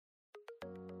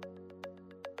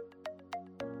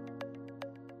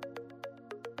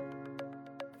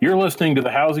You're listening to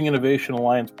the Housing Innovation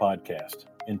Alliance podcast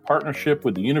in partnership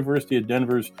with the University of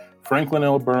Denver's Franklin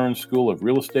L. Burns School of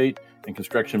Real Estate and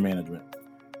Construction Management.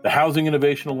 The Housing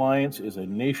Innovation Alliance is a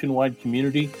nationwide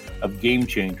community of game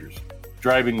changers,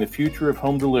 driving the future of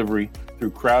home delivery through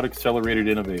crowd-accelerated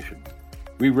innovation.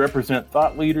 We represent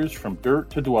thought leaders from dirt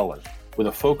to dweller, with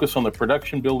a focus on the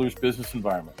production builder's business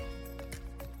environment.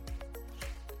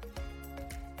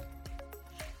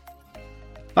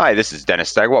 Hi, this is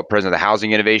Dennis Steigerwalt, President of the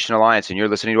Housing Innovation Alliance, and you're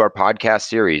listening to our podcast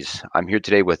series. I'm here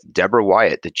today with Deborah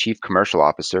Wyatt, the Chief Commercial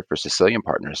Officer for Sicilian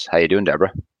Partners. How you doing,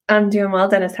 Deborah? I'm doing well,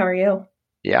 Dennis. How are you?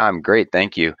 Yeah, I'm great.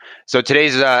 Thank you. So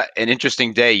today's an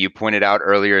interesting day. You pointed out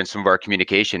earlier in some of our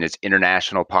communication, it's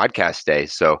International Podcast Day.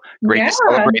 So great to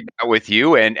celebrate that with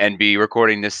you and be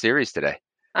recording this series today.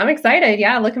 I'm excited.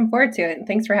 Yeah, looking forward to it. And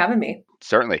thanks for having me.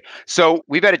 Certainly. So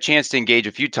we've had a chance to engage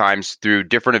a few times through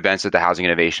different events that the Housing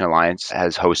Innovation Alliance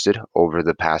has hosted over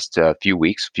the past few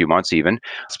months even,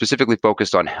 specifically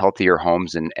focused on healthier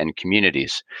homes and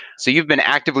communities. So you've been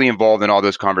actively involved in all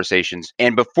those conversations.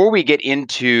 And before we get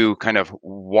into kind of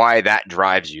why that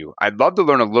drives you, I'd love to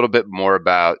learn a little bit more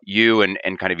about you and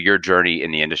kind of your journey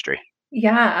in the industry.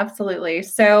 Yeah, absolutely.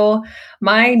 So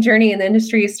my journey in the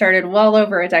industry started well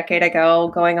over a decade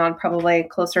ago, going on probably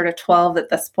closer to 12 at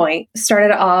this point.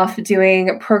 Started off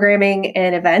doing programming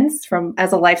and events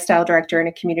as a lifestyle director in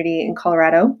a community in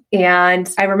Colorado. And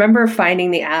I remember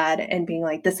finding the ad and being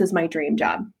like, this is my dream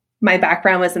job. My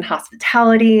background was in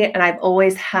hospitality, and I've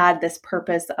always had this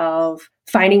purpose of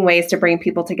finding ways to bring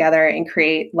people together and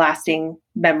create lasting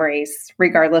memories,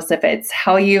 regardless if it's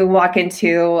how you walk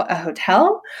into a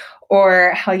hotel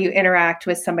or how you interact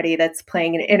with somebody that's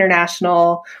playing an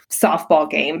international softball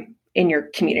game in your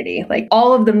community. Like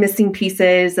all of the missing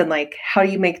pieces and like how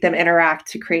do you make them interact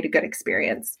to create a good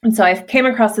experience. And so I came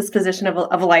across this position of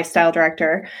a lifestyle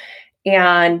director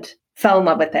and fell in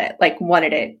love with it, like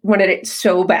wanted it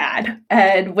so bad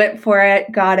and went for it,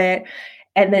 got it,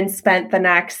 and then spent the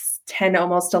next 10,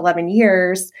 almost 11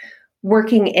 years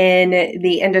working in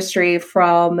the industry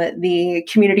from the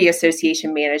community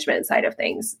association management side of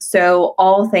things. So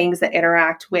all things that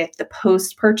interact with the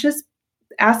post-purchase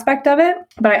aspect of it.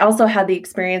 But I also had the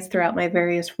experience throughout my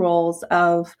various roles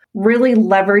of really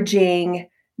leveraging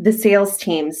the sales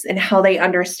teams and how they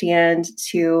understand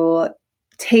to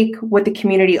take what the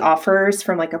community offers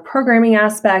from like a programming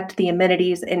aspect, the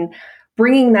amenities, and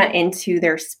bringing that into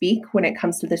their speak when it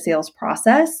comes to the sales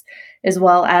process, as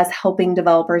well as helping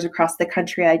developers across the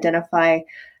country identify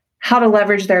how to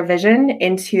leverage their vision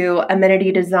into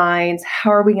amenity designs.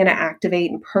 How are we going to activate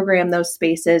and program those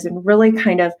spaces and really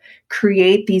kind of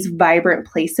create these vibrant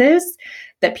places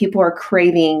that people are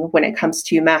craving when it comes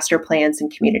to master plans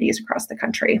and communities across the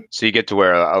country. So you get to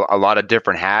wear a lot of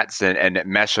different hats and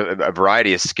mesh a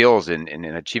variety of skills in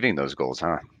achieving those goals,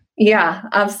 huh? Yeah,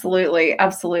 absolutely.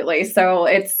 Absolutely. So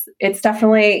it's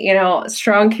definitely,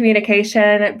 strong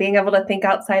communication, being able to think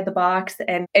outside the box.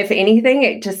 And if anything,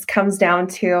 it just comes down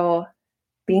to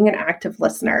being an active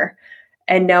listener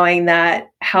and knowing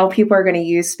that how people are going to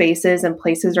use spaces and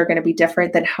places are going to be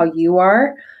different than how you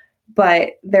are.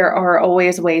 But there are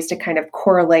always ways to kind of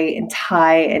correlate and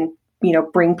tie and,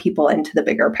 bring people into the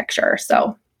bigger picture.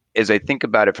 So as I think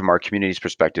about it from our community's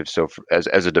perspective, so as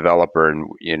a developer, and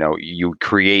you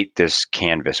create this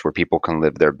canvas where people can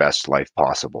live their best life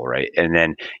possible, right? And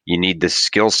then you need the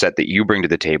skill set that you bring to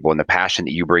the table and the passion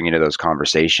that you bring into those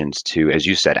conversations to, as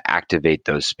you said, activate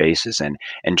those spaces and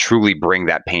truly bring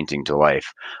that painting to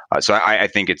life. So I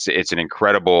think it's an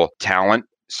incredible talent.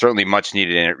 Certainly much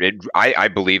needed in it. I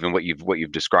believe in what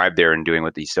you've described there and doing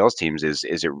with these sales teams is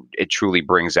it truly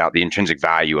brings out the intrinsic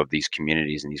value of these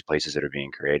communities and these places that are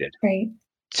being created. Right.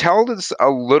 Tell us a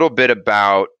little bit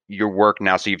about your work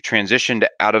now. So you've transitioned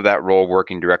out of that role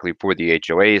working directly for the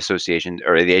HOA Association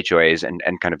or the HOAs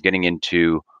and kind of getting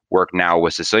into work now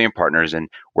with Sicilian Partners and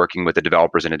working with the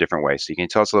developers in a different way. So you can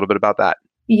tell us a little bit about that.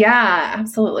 Yeah,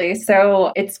 absolutely.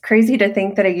 So it's crazy to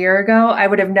think that a year ago, I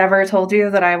would have never told you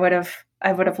that I would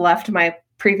have left my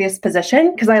previous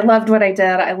position because I loved what I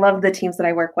did. I loved the teams that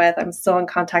I work with. I'm still in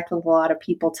contact with a lot of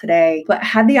people today, but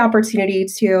had the opportunity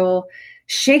to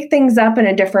shake things up in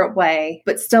a different way,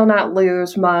 but still not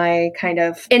lose my kind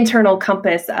of internal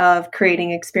compass of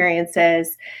creating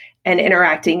experiences and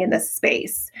interacting in this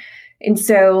space. And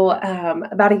so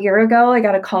about a year ago, I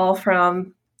got a call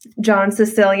from John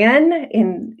Sicilian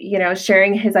in,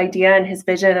 sharing his idea and his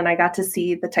vision. And I got to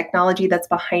see the technology that's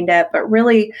behind it. But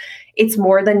really, it's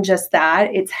more than just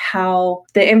that. It's how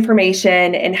the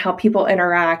information and how people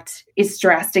interact is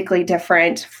drastically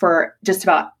different for just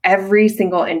about every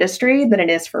single industry than it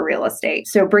is for real estate.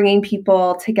 So bringing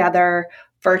people together,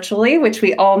 virtually, which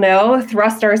we all know,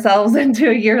 thrust ourselves into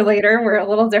a year later. We're a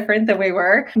little different than we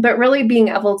were, but really being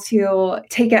able to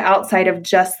take it outside of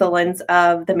just the lens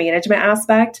of the management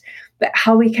aspect, but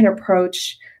how we can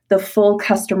approach the full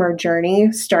customer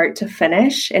journey, start to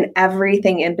finish, and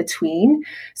everything in between.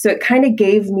 So it kind of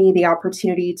gave me the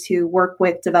opportunity to work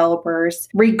with developers,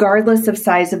 regardless of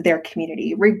size of their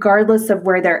community, regardless of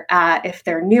where they're at, if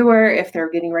they're newer, if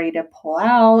they're getting ready to pull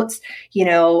out,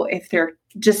 if they're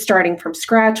just starting from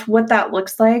scratch, what that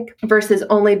looks like versus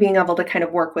only being able to kind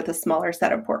of work with a smaller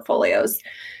set of portfolios.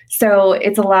 So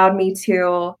it's allowed me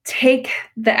to take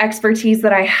the expertise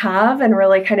that I have and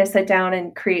really kind of sit down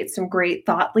and create some great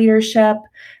thought leadership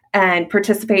and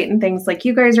participate in things like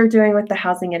you guys are doing with the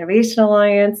Housing Innovation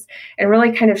Alliance, and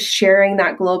really kind of sharing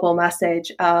that global message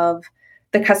of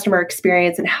the customer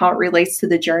experience and how it relates to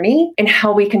the journey and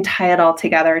how we can tie it all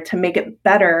together to make it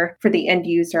better for the end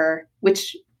user,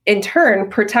 which in turn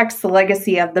protects the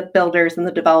legacy of the builders and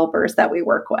the developers that we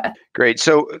work with. Great.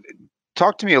 So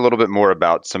talk to me a little bit more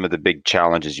about some of the big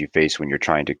challenges you face when you're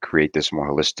trying to create this more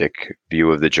holistic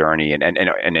view of the journey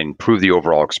and improve the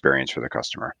overall experience for the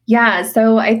customer. Yeah.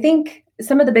 So I think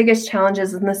some of the biggest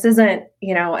challenges, and this isn't,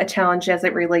 a challenge as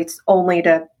it relates only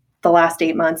to the last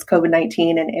 8 months,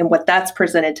 COVID-19 and what that's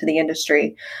presented to the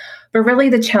industry. But really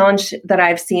the challenge that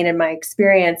I've seen in my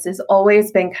experience has always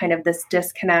been kind of this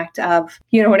disconnect of,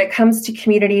 when it comes to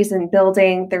communities and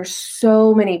building, there's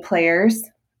so many players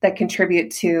that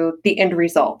contribute to the end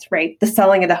result, right? The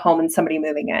selling of the home and somebody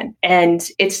moving in. And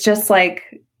it's just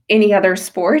like any other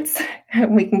sports.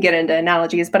 We can get into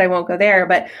analogies, but I won't go there.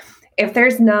 But if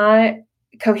there's not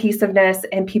cohesiveness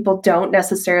and people don't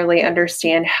necessarily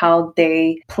understand how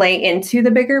they play into the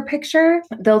bigger picture,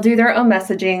 they'll do their own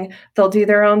messaging, they'll do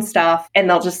their own stuff, and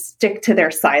they'll just stick to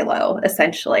their silo,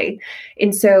 essentially.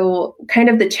 And so kind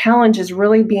of the challenge is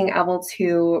really being able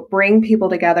to bring people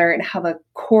together and have a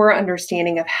core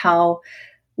understanding of how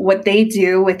what they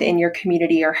do within your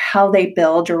community or how they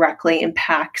build directly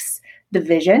impacts the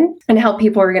vision and how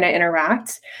people are going to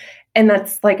interact. And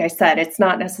that's, like I said, it's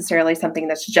not necessarily something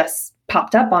that's just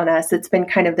popped up on us. It's been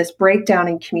kind of this breakdown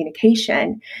in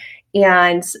communication.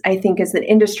 And I think as an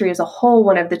industry as a whole,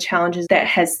 one of the challenges that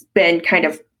has been kind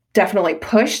of definitely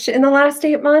pushed in the last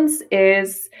 8 months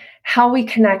is how we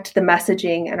connect the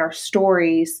messaging and our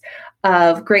stories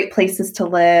of great places to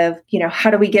live.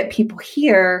 How do we get people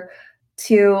here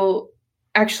to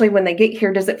actually, when they get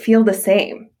here, does it feel the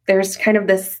same? There's kind of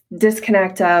this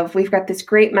disconnect of we've got this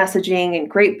great messaging and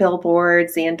great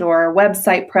billboards and/or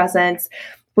website presence,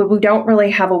 but we don't really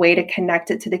have a way to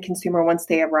connect it to the consumer once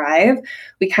they arrive.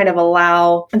 We kind of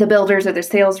allow the builders or the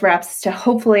sales reps to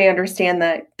hopefully understand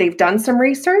that they've done some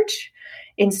research.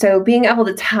 And so being able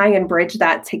to tie and bridge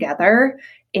that together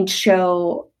and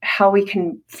show how we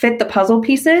can fit the puzzle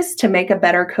pieces to make a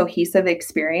better cohesive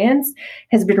experience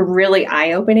has been really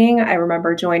eye-opening. I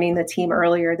remember joining the team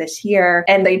earlier this year,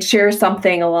 and they'd share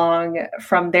something along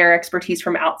from their expertise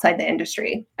from outside the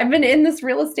industry. I've been in this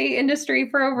real estate industry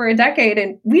for over a decade,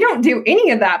 and we don't do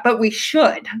any of that, but we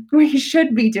should. We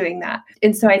should be doing that.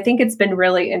 And so I think it's been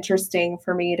really interesting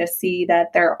for me to see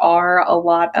that there are a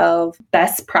lot of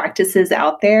best practices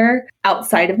out there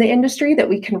outside of the industry that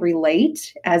we can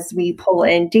relate as we pull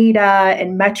in data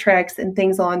and metrics and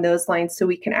things along those lines, so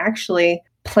we can actually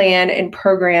plan and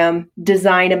program,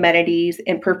 design amenities,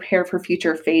 and prepare for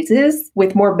future phases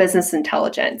with more business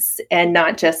intelligence and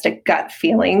not just a gut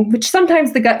feeling, which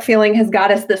sometimes the gut feeling has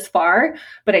got us this far.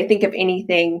 But I think if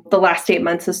anything, the last 8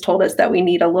 months has told us that we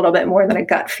need a little bit more than a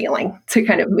gut feeling to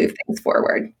kind of move things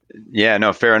forward. Yeah,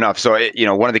 no, fair enough. So,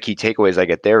 one of the key takeaways I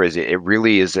get there is it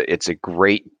really is, it's a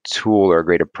great tool or a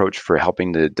great approach for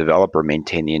helping the developer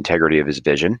maintain the integrity of his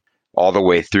vision all the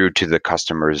way through to the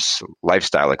customer's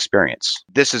lifestyle experience.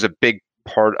 This is a big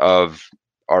part of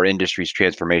our industry's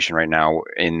transformation right now,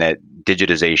 in that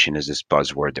digitization is this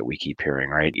buzzword that we keep hearing,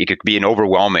 right? It could be an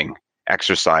overwhelming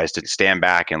exercise to stand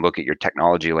back and look at your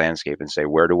technology landscape and say,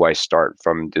 where do I start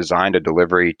from design to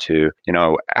delivery to,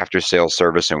 after sales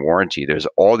service and warranty? There's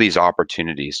all these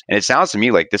opportunities. And it sounds to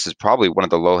me like this is probably one of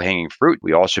the low hanging fruit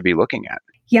we all should be looking at.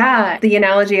 Yeah. The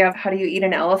analogy of how do you eat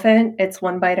an elephant? It's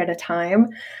one bite at a time.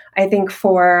 I think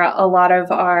for a lot of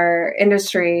our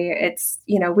industry, it's,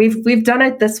 we've done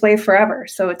it this way forever.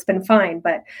 So it's been fine.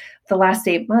 But the last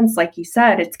 8 months, like you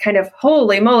said, it's kind of,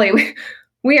 holy moly,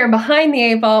 we are behind the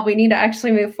 8 ball. We need to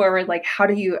actually move forward. Like, how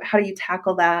do you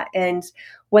tackle that? And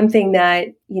one thing that,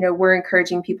 we're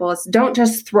encouraging people is don't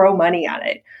just throw money at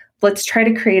it. Let's try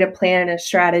to create a plan and a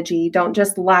strategy. Don't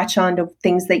just latch on to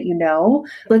things that you know.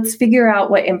 Let's figure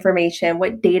out what information,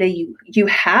 what data you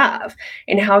have,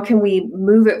 and how can we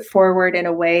move it forward in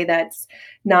a way that's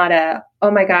not oh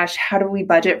my gosh, how do we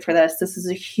budget for this? This is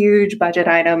a huge budget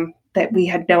item that we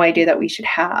had no idea that we should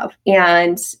have.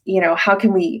 And, how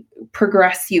can we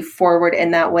progress you forward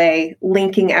in that way,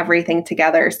 linking everything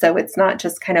together so it's not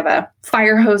just kind of a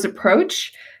fire hose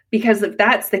approach. Because if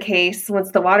that's the case,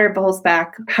 once the water bubbles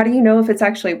back, how do you know if it's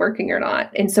actually working or not?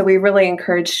 And so we really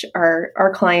encourage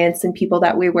our clients and people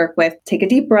that we work with, take a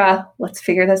deep breath. Let's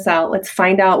figure this out. Let's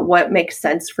find out what makes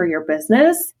sense for your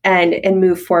business and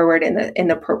move forward in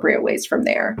the appropriate ways from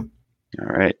there. All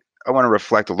right. I want to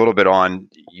reflect a little bit on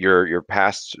your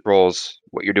past roles,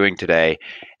 what you're doing today,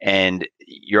 and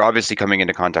you're obviously coming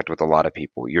into contact with a lot of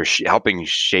people. You're helping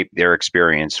shape their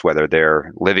experience, whether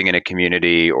they're living in a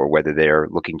community or whether they're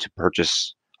looking to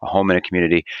purchase a home in a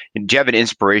community. Do you have an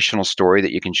inspirational story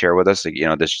that you can share with us? Like,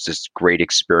 this great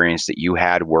experience that you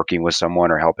had working with someone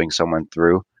or helping someone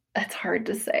through? That's hard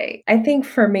to say. I think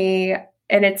for me,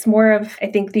 and it's more of, I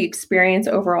think the experience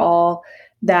overall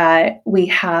that we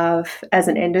have as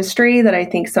an industry that I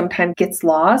think sometimes gets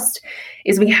lost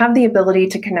is we have the ability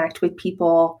to connect with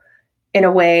people in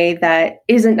a way that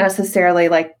isn't necessarily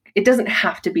like, it doesn't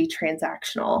have to be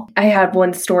transactional. I had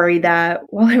one story that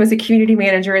while I was a community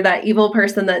manager, that evil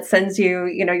person that sends you,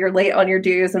 you're late on your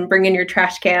dues and bring in your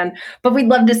trash can, but we'd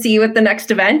love to see you at the next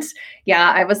event.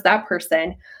 Yeah, I was that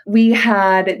person. We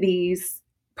had these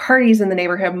parties in the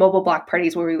neighborhood, mobile block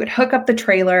parties, where we would hook up the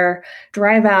trailer,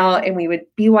 drive out, and we would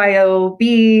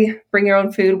BYOB, bring your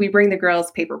own food. We bring the girls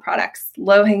paper products,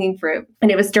 low-hanging fruit. And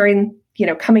it was during,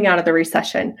 coming out of the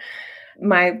recession.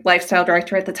 My lifestyle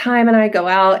director at the time and I go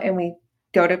out and we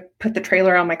go to put the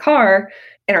trailer on my car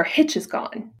and our hitch is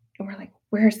gone. And we're like,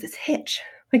 where's this hitch?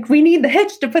 Like, we need the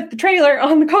hitch to put the trailer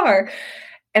on the car.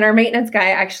 And our maintenance guy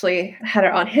actually had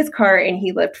it on his car and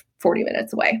he lived 40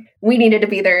 minutes away. We needed to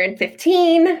be there in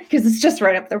 15 because it's just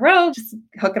right up the road, just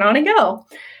hook it on and go.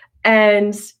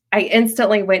 And I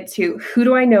instantly went to, who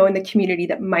do I know in the community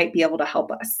that might be able to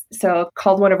help us? So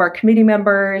called one of our committee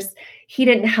members. He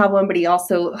didn't have one, but he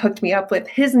also hooked me up with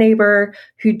his neighbor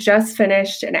who just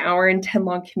finished an 1:10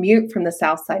 long commute from the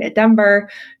south side of Denver.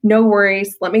 No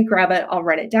worries. Let me grab it. I'll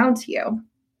run it down to you.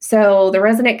 So the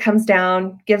resident comes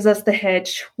down, gives us the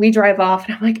hitch. We drive off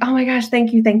and I'm like, oh my gosh,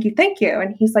 thank you, thank you, thank you.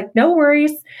 And he's like, no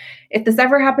worries. If this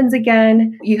ever happens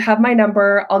again, you have my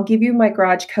number. I'll give you my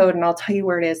garage code and I'll tell you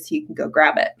where it is so you can go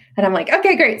grab it. And I'm like,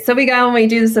 okay, great. So we go and we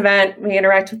do this event, we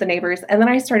interact with the neighbors. And then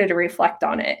I started to reflect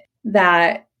on it,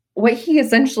 that what he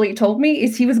essentially told me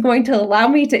is he was going to allow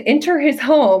me to enter his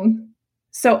home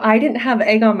so I didn't have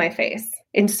egg on my face.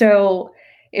 And so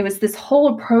it was this whole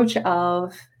approach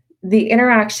of the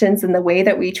interactions and the way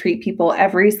that we treat people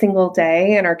every single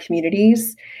day in our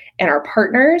communities and our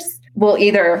partners will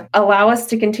either allow us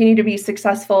to continue to be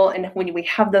successful, and when we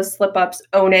have those slip ups,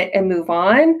 own it and move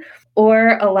on,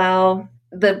 or allow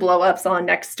the blow ups on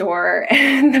next door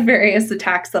and the various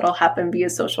attacks that'll happen via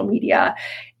social media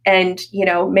and,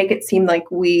 make it seem like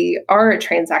we are a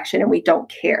transaction and we don't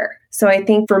care. So I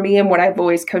think for me and what I've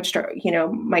always coached,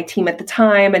 my team at the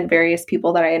time and various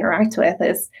people that I interact with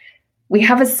is, we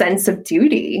have a sense of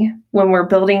duty when we're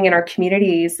building in our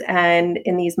communities and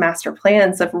in these master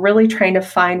plans of really trying to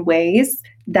find ways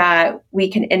that we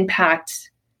can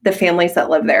impact the families that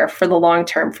live there for the long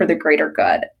term, for the greater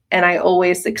good. And I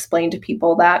always explain to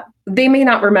people that they may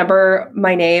not remember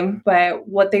my name, but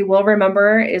what they will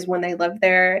remember is when they lived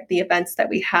there, the events that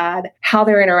we had, how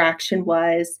their interaction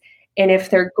was, and if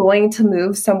they're going to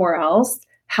move somewhere else,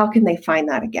 how can they find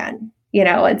that again?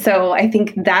 And so I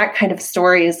think that kind of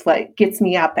story is what gets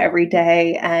me up every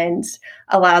day and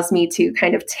allows me to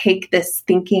kind of take this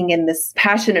thinking and this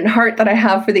passion and heart that I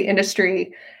have for the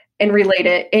industry and relate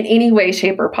it in any way,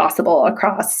 shape, or possible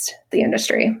across the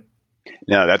industry.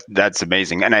 No, that's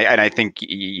amazing. And I think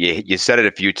you said it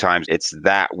a few times. It's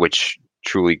that which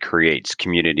truly creates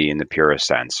community in the purest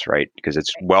sense, right? Because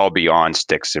it's well beyond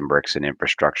sticks and bricks and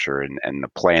infrastructure and the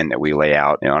plan that we lay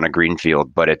out on a green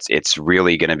field, but it's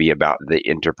really going to be about the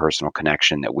interpersonal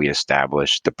connection that we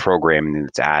establish, the programming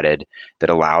that's added that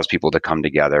allows people to come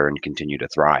together and continue to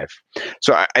thrive.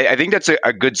 So I think that's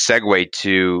a good segue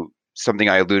to something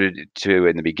I alluded to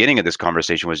in the beginning of this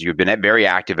conversation. Was you've been very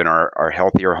active in our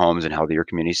Healthier Homes and Healthier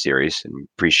Community series, and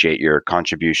appreciate your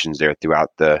contributions there throughout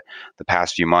the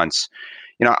past few months.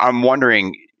 I'm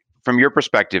wondering, from your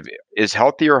perspective, is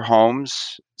Healthier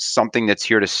Homes something that's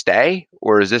here to stay,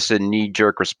 or is this a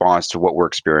knee-jerk response to what we're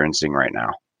experiencing right now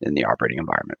in the operating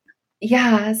environment?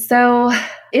 Yeah, so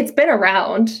it's been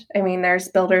around. I mean, there's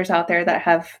builders out there that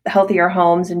have healthier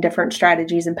homes and different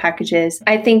strategies and packages.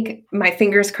 I think my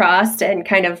fingers crossed and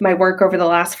kind of my work over the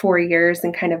last 4 years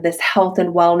and kind of this health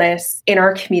and wellness in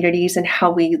our communities and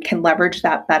how we can leverage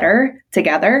that better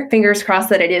together. Fingers crossed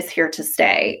that it is here to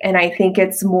stay. And I think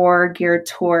it's more geared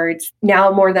towards now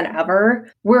more than ever,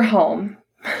 we're home,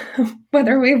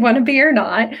 whether we want to be or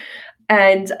not.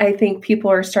 And I think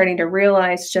people are starting to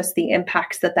realize just the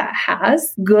impacts that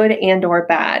has, good and or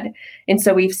bad. And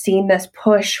so we've seen this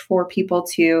push for people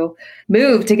to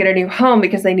move to get a new home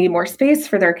because they need more space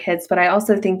for their kids. But I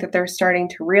also think that they're starting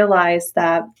to realize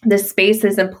that the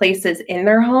spaces and places in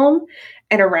their home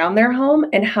and around their home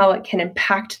and how it can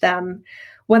impact them,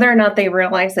 whether or not they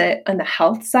realize it on the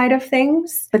health side of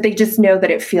things, but they just know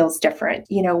that it feels different.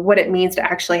 You know, what it means to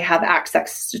actually have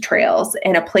access to trails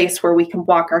and a place where we can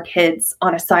walk our kids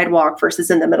on a sidewalk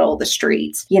versus in the middle of the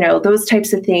street. You know, those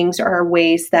types of things are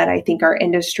ways that I think our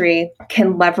industry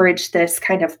can leverage this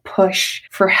kind of push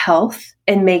for health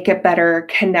and make a better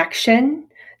connection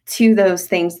to those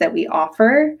things that we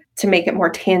offer to make it more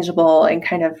tangible and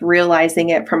kind of realizing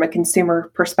it from a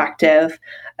consumer perspective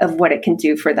of what it can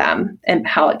do for them and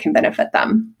how it can benefit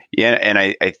them. Yeah, and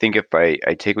I think if I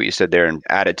take what you said there and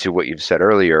add it to what you've said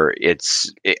earlier, it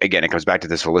comes back to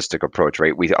this holistic approach,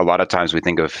 right? A lot of times we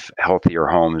think of healthier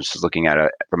homes looking at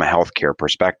it from a healthcare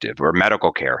perspective or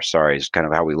medical care, is kind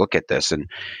of how we look at this. And,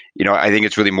 you know, I think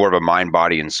it's really more of a mind,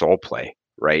 body, and soul play.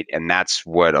 Right. And that's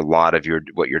what a lot of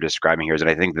what you're describing here is. And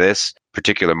I think this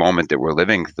particular moment that we're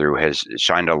living through has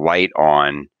shined a light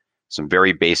on some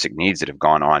very basic needs that have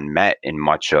gone unmet in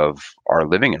much of our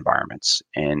living environments.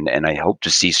 And I hope to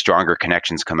see stronger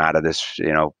connections come out of this,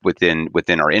 you know, within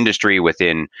our industry,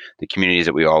 within the communities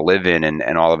that we all live in,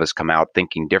 and all of us come out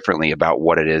thinking differently about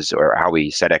what it is or how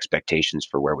we set expectations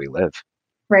for where we live.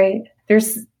 Right.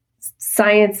 There's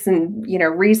science and, you know,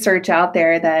 research out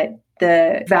there that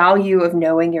the value of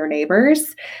knowing your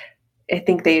neighbors, I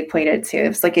think they equated to,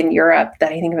 it's like in Europe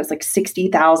that I think it was like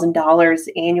 $60,000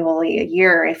 annually a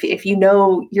year. If you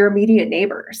know your immediate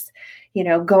neighbors, you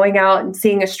know, going out and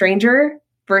seeing a stranger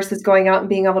versus going out and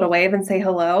being able to wave and say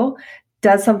hello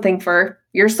does something for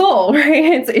your soul,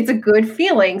 right? It's a good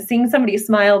feeling. Seeing somebody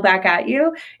smile back at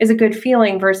you is a good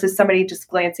feeling versus somebody just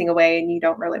glancing away and you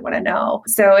don't really want to know.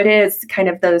 So it is kind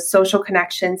of those social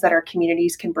connections that our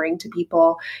communities can bring to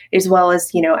people, as well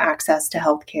as, you know, access to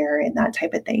healthcare and that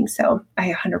type of thing. So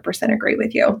I 100% agree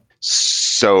with you.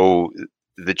 So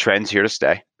the trend's here to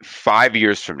stay. 5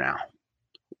 years from now,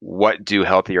 what do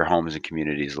healthier homes and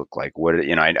communities look like? What,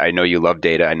 you know, I know you love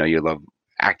data. I know you love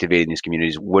activating these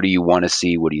communities. What do you want to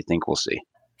see? What do you think we'll see?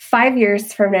 5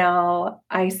 years from now,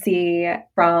 I see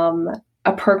from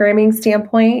a programming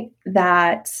standpoint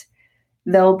that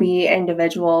there'll be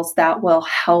individuals that will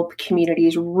help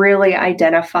communities really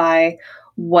identify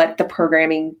what the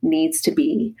programming needs to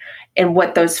be and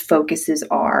what those focuses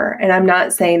are. And I'm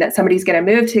not saying that somebody's going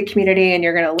to move to a community and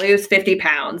you're going to lose 50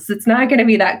 pounds. It's not going to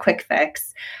be that quick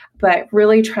fix, but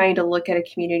really trying to look at a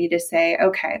community to say,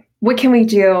 okay, what can we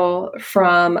do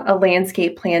from a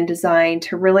landscape plan design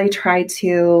to really try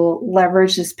to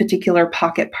leverage this particular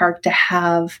pocket park to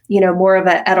have, you know, more of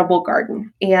an edible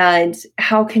garden? And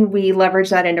how can we leverage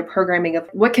that into programming of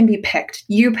what can be picked?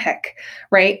 You pick,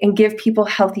 right? And give people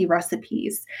healthy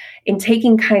recipes and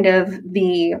taking kind of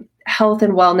the health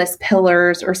and wellness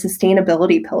pillars or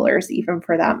sustainability pillars, even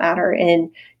for that matter,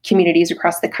 in communities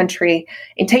across the country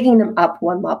and taking them up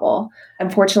one level.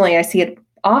 Unfortunately, I see it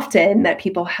often that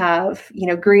people have, you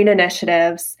know, green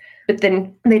initiatives, but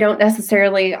then they don't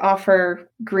necessarily offer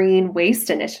green waste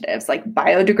initiatives like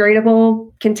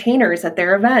biodegradable containers at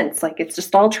their events. Like it's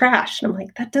just all trash. And I'm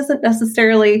like, that doesn't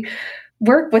necessarily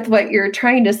work with what you're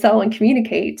trying to sell and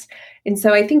communicate. And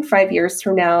so I think 5 years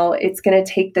from now, it's going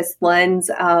to take this lens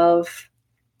of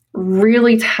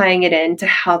really tying it into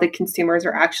how the consumers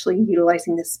are actually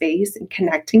utilizing the space and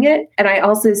connecting it. And I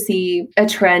also see a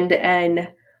trend in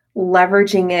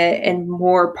leveraging it in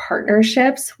more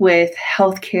partnerships with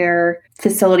healthcare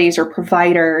facilities or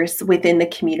providers within the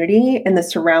community and the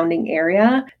surrounding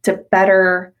area to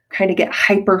better kind of get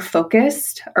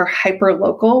hyper-focused or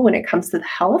hyper-local when it comes to the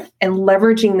health, and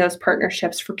leveraging those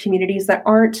partnerships for communities that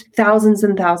aren't thousands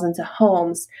and thousands of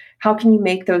homes. How can you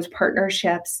make those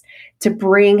partnerships to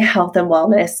bring health and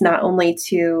wellness not only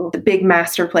to the big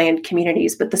master planned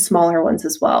communities, but the smaller ones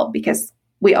as well? Because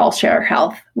we all share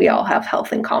health. We all have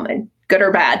health in common. good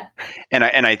or bad. And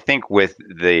I think with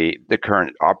the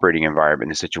current operating environment,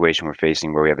 the situation we're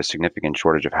facing where we have a significant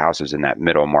shortage of houses in that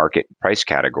middle market price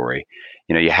category,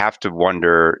 you have to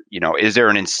wonder, is there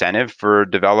an incentive for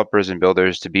developers and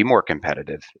builders to be more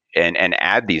competitive and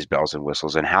add these bells and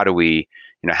whistles? And how do we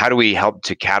help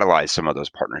to catalyze some of those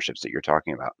partnerships that you're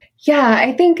talking about? Yeah,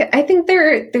 I think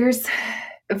there's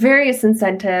various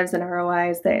incentives and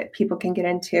ROIs that people can get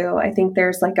into. I think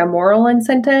there's like a moral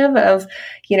incentive of,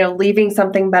 leaving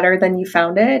something better than you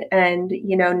found it, and,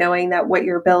 knowing that what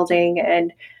you're building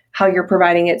and how you're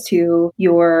providing it to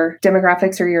your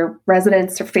demographics or your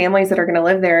residents or families that are going to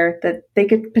live there, that they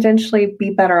could potentially be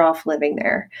better off living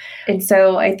there. And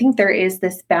so I think there is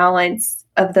this balance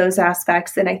of those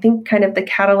aspects. And I think kind of the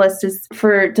catalyst is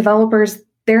for developers.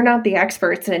 They're not the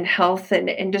experts in health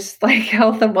and just like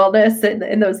health and wellness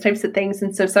and those types of things.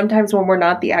 And so sometimes when we're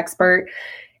not the expert,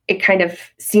 it kind of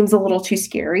seems a little too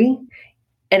scary.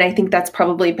 And I think that's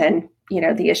probably been,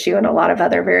 the issue in a lot of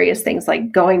other various things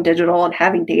like going digital and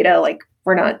having data. Like,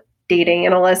 we're not data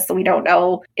analysts, so we don't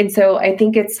know. And so I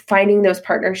think it's finding those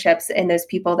partnerships and those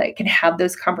people that can have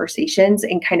those conversations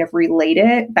and kind of relate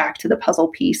it back to the puzzle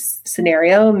piece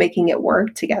scenario, making it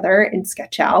work together and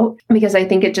sketch out, because I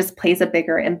think it just plays a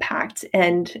bigger impact.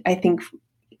 And I think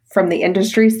from the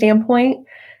industry standpoint,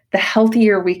 the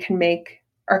healthier we can make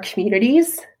our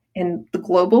communities and the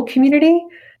global community,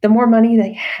 the more money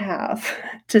they have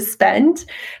to spend,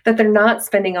 that they're not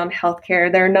spending on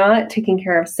healthcare, they're not taking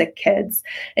care of sick kids.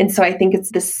 And so I think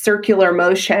it's this circular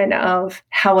motion of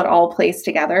how it all plays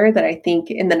together that I think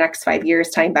in the next 5 years,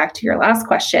 tying back to your last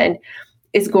question,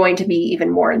 is going to be even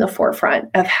more in the forefront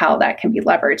of how that can be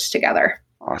leveraged together.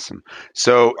 Awesome.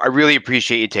 So I really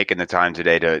appreciate you taking the time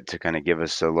today to kind of give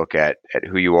us a look at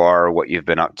who you are, what you've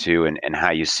been up to, and how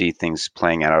you see things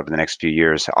playing out over the next few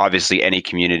years. Obviously, any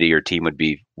community or team would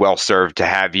be well served to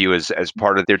have you as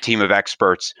part of their team of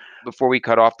experts. Before we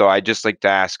cut off, though, I'd just like to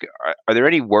ask, are there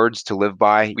any words to live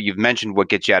by? You've mentioned what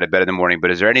gets you out of bed in the morning,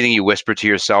 but is there anything you whisper to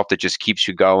yourself that just keeps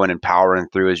you going and powering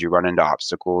through as you run into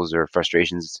obstacles or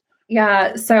frustrations?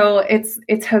 Yeah, so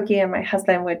it's hokey, and my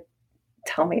husband would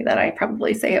tell me that I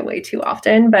probably say it way too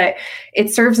often, but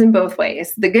it serves in both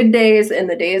ways. The good days and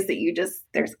the days that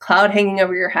there's a cloud hanging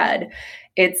over your head.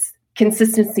 It's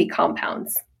consistency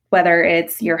compounds, whether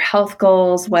it's your health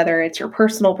goals, whether it's your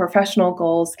personal, professional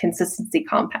goals, consistency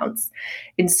compounds.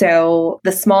 And so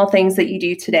the small things that you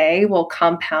do today will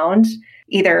compound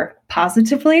either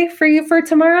positively for you for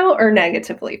tomorrow or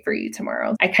negatively for you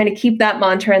tomorrow. I kind of keep that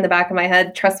mantra in the back of my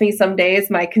head. Trust me, some days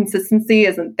my consistency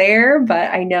isn't there, but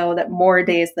I know that more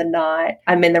days than not,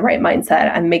 I'm in the right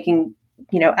mindset. I'm making,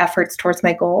 efforts towards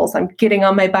my goals. I'm getting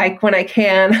on my bike when I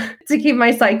can to keep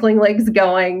my cycling legs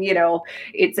going.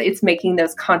 It's making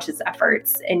those conscious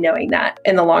efforts and knowing that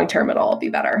in the long term, it'll all be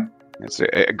better. It's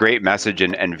a great message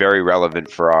and very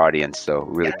relevant for our audience. So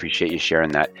really appreciate you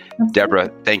sharing that. Absolutely.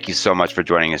 Deborah, thank you so much for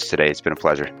joining us today. It's been a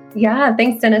pleasure. Yeah,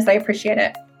 thanks, Dennis. I appreciate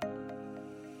it.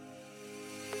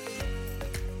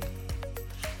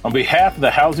 On behalf of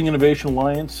the Housing Innovation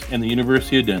Alliance and the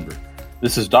University of Denver,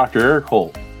 this is Dr. Eric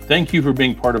Holt. Thank you for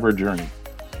being part of our journey.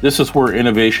 This is where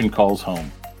innovation calls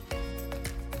home.